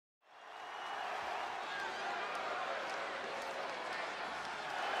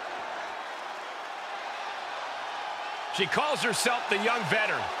She calls herself the young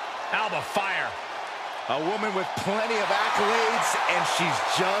veteran, Alba Fire. A woman with plenty of accolades, and she's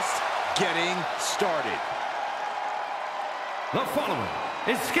just getting started. The following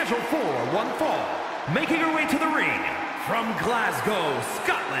is scheduled for one fall, making her way to the ring from Glasgow,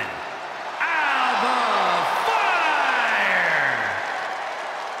 Scotland, Alba Fire!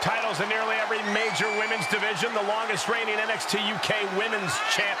 Titles in nearly every major women's division, the longest reigning NXT UK Women's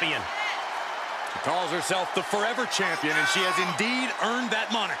Champion. She calls herself the Forever Champion, and she has indeed earned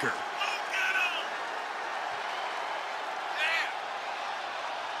that moniker.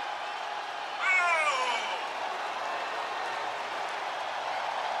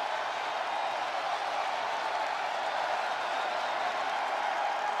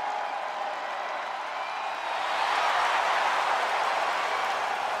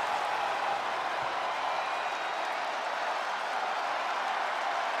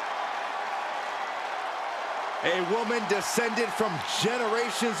 A woman descended from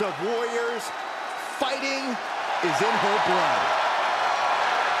generations of warriors. Fighting is in her blood.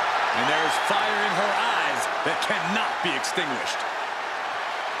 And there's fire in her eyes that cannot be extinguished.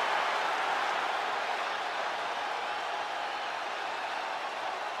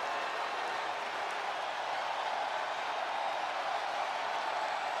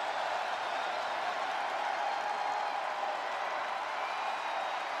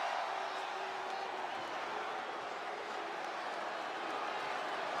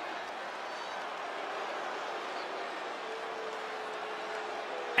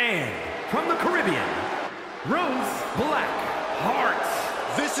 And from the Caribbean,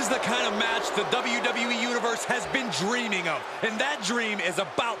 Blackheart. This is the kind of match the WWE Universe has been dreaming of, and that dream is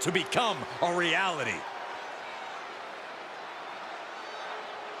about to become a reality.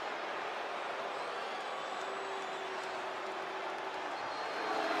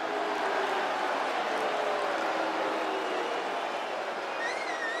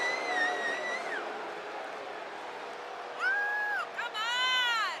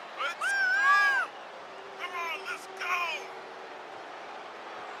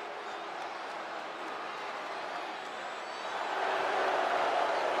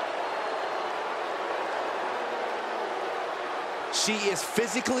 She is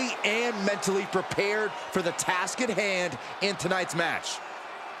physically and mentally prepared for the task at hand in tonight's match.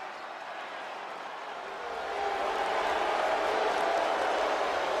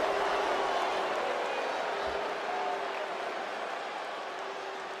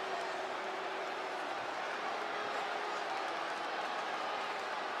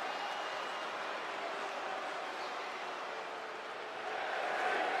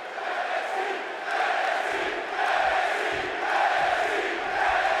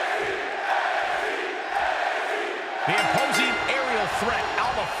 The imposing aerial threat,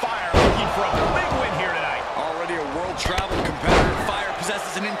 Alba Fire, looking for a big win here tonight. Already a world-traveled competitor, Fire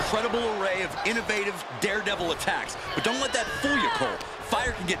possesses an incredible array of innovative, daredevil attacks. But don't let that fool you, Cole.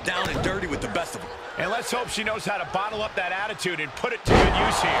 Fire can get down and dirty with the best of them. And let's hope she knows how to bottle up that attitude and put it to good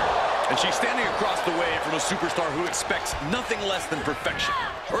use here. And she's standing across the way from a superstar who expects nothing less than perfection,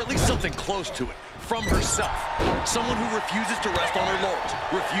 or at least something close to it, from herself. Someone who refuses to rest on her laurels,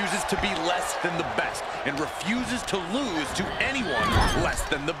 refuses to be less than the best, and refuses to lose to anyone less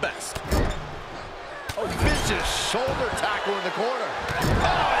than the best. Oh, vicious shoulder tackle in the corner.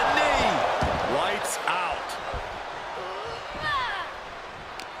 Oh, a knee! Lights out.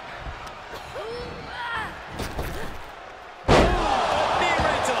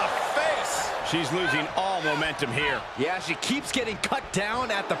 She's losing all momentum here. Yeah, she keeps getting cut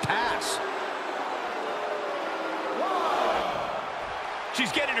down at the pass.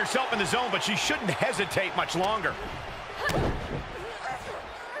 She's getting herself in the zone, but she shouldn't hesitate much longer.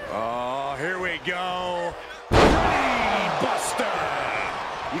 Oh, here we go. Brainbuster!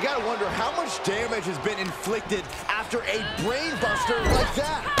 You gotta wonder how much damage has been inflicted after a brainbuster like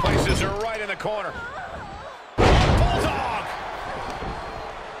that. Places her right in the corner. Bulldog!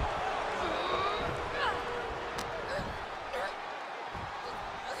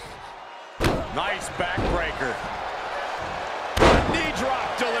 Nice backbreaker. Knee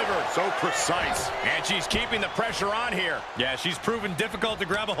drop delivered. So precise. And she's keeping the pressure on here. Yeah, she's proven difficult to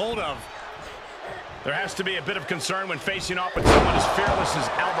grab a hold of. There has to be a bit of concern when facing off with someone as fearless as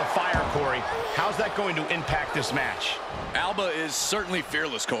Alba Fire, Corey. How's that going to impact this match? Alba is certainly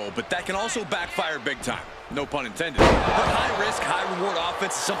fearless, Cole, but that can also backfire big time. No pun intended. Her high-risk, high-reward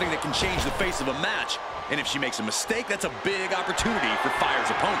offense is something that can change the face of a match. And if she makes a mistake, that's a big opportunity for Fire's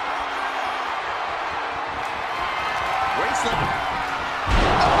opponent. Waistline.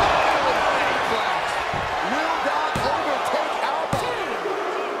 Will not overtake Alba.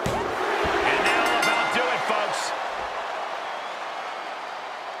 And that'll about do it, folks.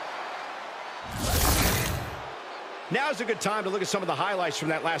 a good time to look at some of the highlights from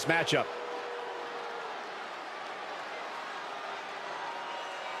that last matchup.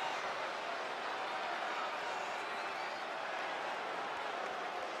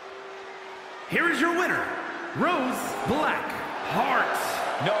 Here is your winner, Rose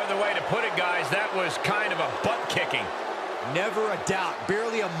Blackheart. No other way to put it, guys. That was kind of a butt-kicking. Never a doubt.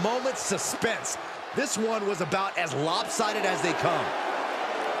 Barely a moment's suspense. This one was about as lopsided as they come.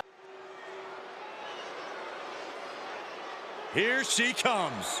 Here she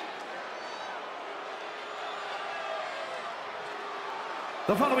comes.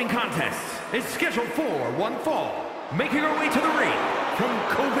 The following contest is scheduled for one fall. Making her way to the ring from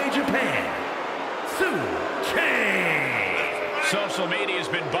Kobe, Japan, Social media has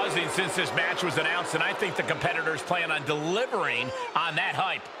been buzzing since this match was announced, and I think the competitors plan on delivering on that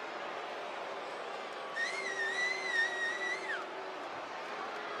hype.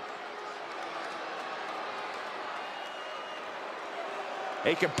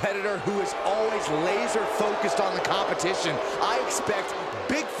 A competitor who is always laser focused on the competition. I expect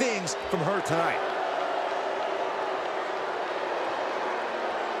big things from her tonight.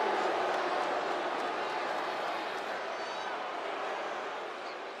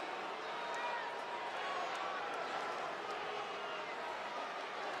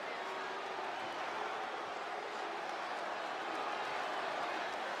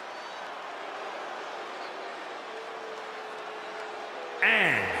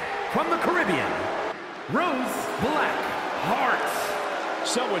 And from the Caribbean, Rose Blackheart.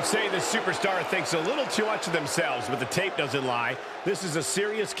 Some would say this superstar thinks a little too much of themselves, but the tape doesn't lie. This is a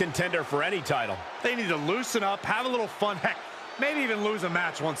serious contender for any title. They need to loosen up, have a little fun, heck, maybe even lose a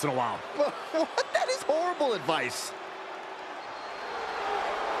match once in a while. What? That is horrible advice.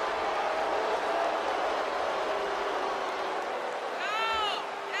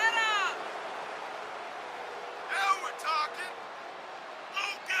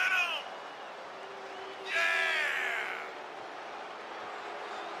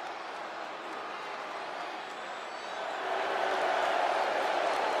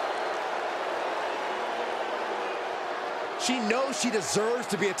 She knows she deserves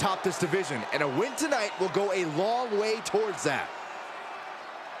to be atop this division, and a win tonight will go a long way towards that.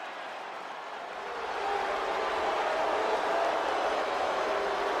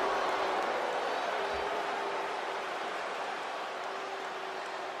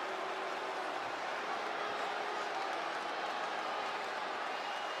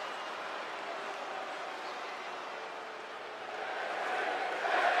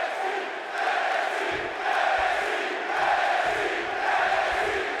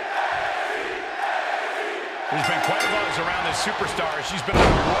 There's been quite a buzz around this superstar. She's been on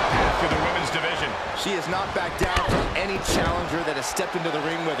the warpath through the women's division. She has not backed down from any challenger that has stepped into the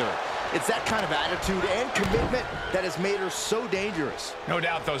ring with her. It's that kind of attitude and commitment that has made her so dangerous. No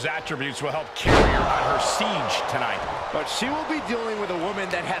doubt those attributes will help carry her on her siege tonight. But she will be dealing with a woman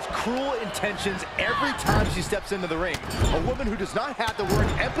that has cruel intentions every time she steps into the ring. A woman who does not have the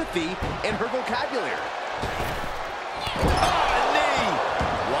word empathy in her vocabulary. Oh, a knee!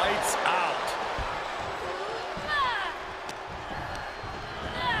 Lights out.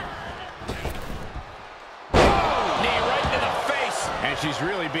 And she's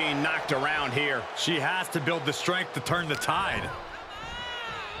really being knocked around here. She has to build the strength to turn the tide.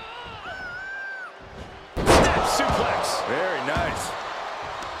 Snap suplex. Very nice.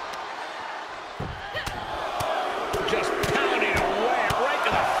 Just pounding away right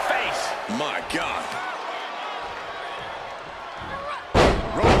to the face. My God.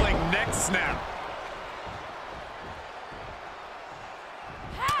 Rolling neck snap.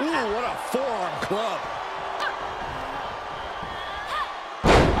 Ooh, what a forearm club.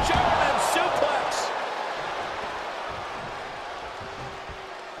 German suplex.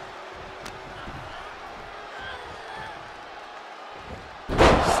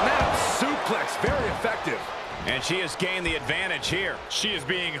 Snap suplex, very effective. And she has gained the advantage here. She is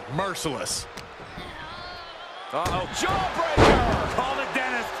being merciless. Uh-oh, jawbreaker. Call the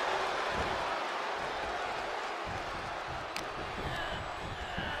dentist.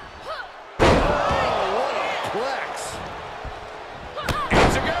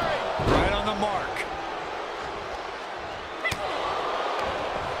 Right on the mark.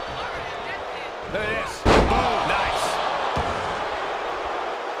 There it is. Oh, nice.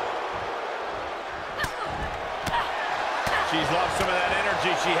 She's lost some of that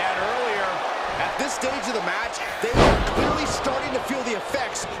energy she had earlier. At this stage of the match, they are clearly starting to feel the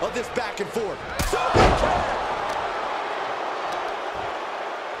effects of this back and forth.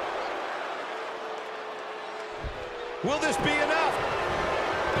 Will this be enough?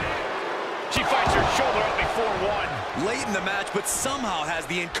 She fights her shoulder up before one. Late in the match, but somehow has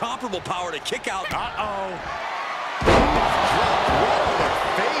the incomparable power to kick out. Uh-oh.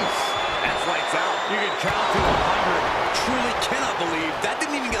 Face. That's lights out. You can count to 100. Truly cannot believe that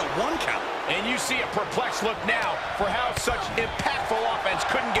didn't even get a 1 count. And you see a perplexed look now for how such impactful offense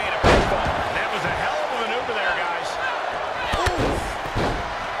couldn't gain a pinfall. That was a hell of a maneuver there, guys.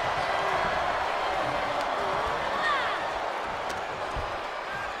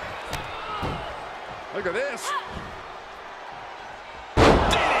 Look at this.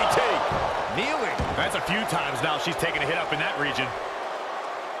 DDT. Kneeling. That's a few times now she's taken a hit up in that region.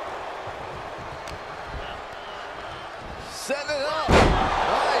 Setting it up.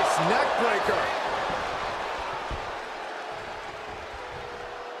 Nice neck breaker.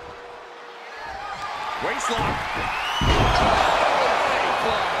 Waistlock.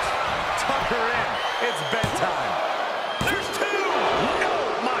 Tuck her in. It's bedtime. There's 2. No,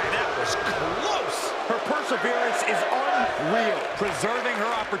 my, that was close. Her perseverance is unreal, preserving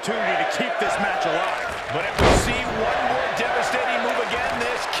her opportunity to keep this match alive. But if we see one more devastating move again,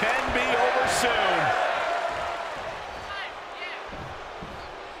 this can be over soon.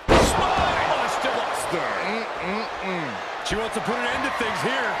 She wants to put an end to things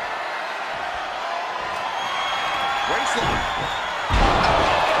here. Waistlock.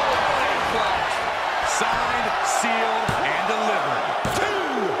 Signed, sealed, and delivered. 2.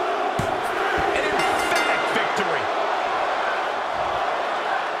 An emphatic victory.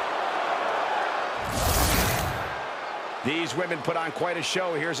 These women put on quite a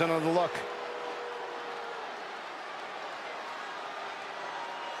show. Here's another look.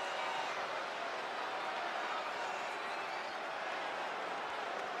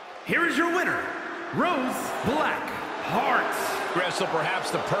 Here is your winner, Rose Blackheart. Wrestle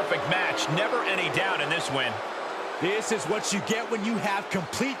perhaps the perfect match. Never any doubt in this win. This is what you get when you have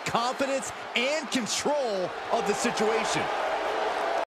complete confidence and control of the situation.